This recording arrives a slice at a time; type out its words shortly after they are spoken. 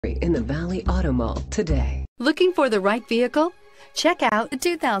Country in the Valley Auto Mall today. Looking for the right vehicle? Check out the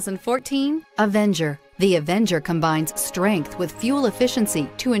 2014 Avenger. The Avenger combines strength with fuel efficiency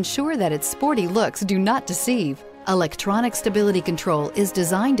to ensure that its sporty looks do not deceive. Electronic stability control is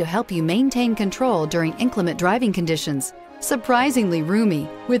designed to help you maintain control during inclement driving conditions. Surprisingly roomy,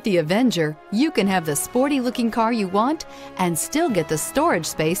 with the Avenger, you can have the sporty-looking car you want and still get the storage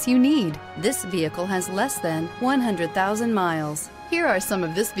space you need. This vehicle has less than 100,000 miles. Here are some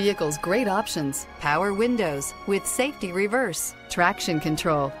of this vehicle's great options: power windows with safety reverse, traction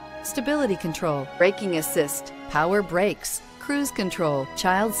control, stability control, braking assist, power brakes, cruise control,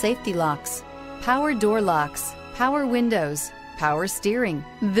 child safety locks, power door locks, power windows, power steering.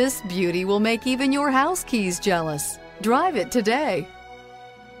 This beauty will make even your house keys jealous. Drive it today.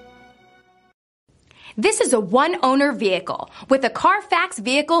 This is a one-owner vehicle with a Carfax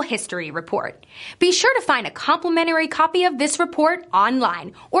Vehicle History Report. Be sure to find a complimentary copy of this report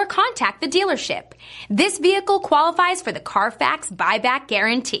online or contact the dealership. This vehicle qualifies for the Carfax Buyback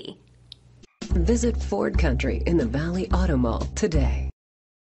Guarantee. Visit Ford Country in the Valley Auto Mall today.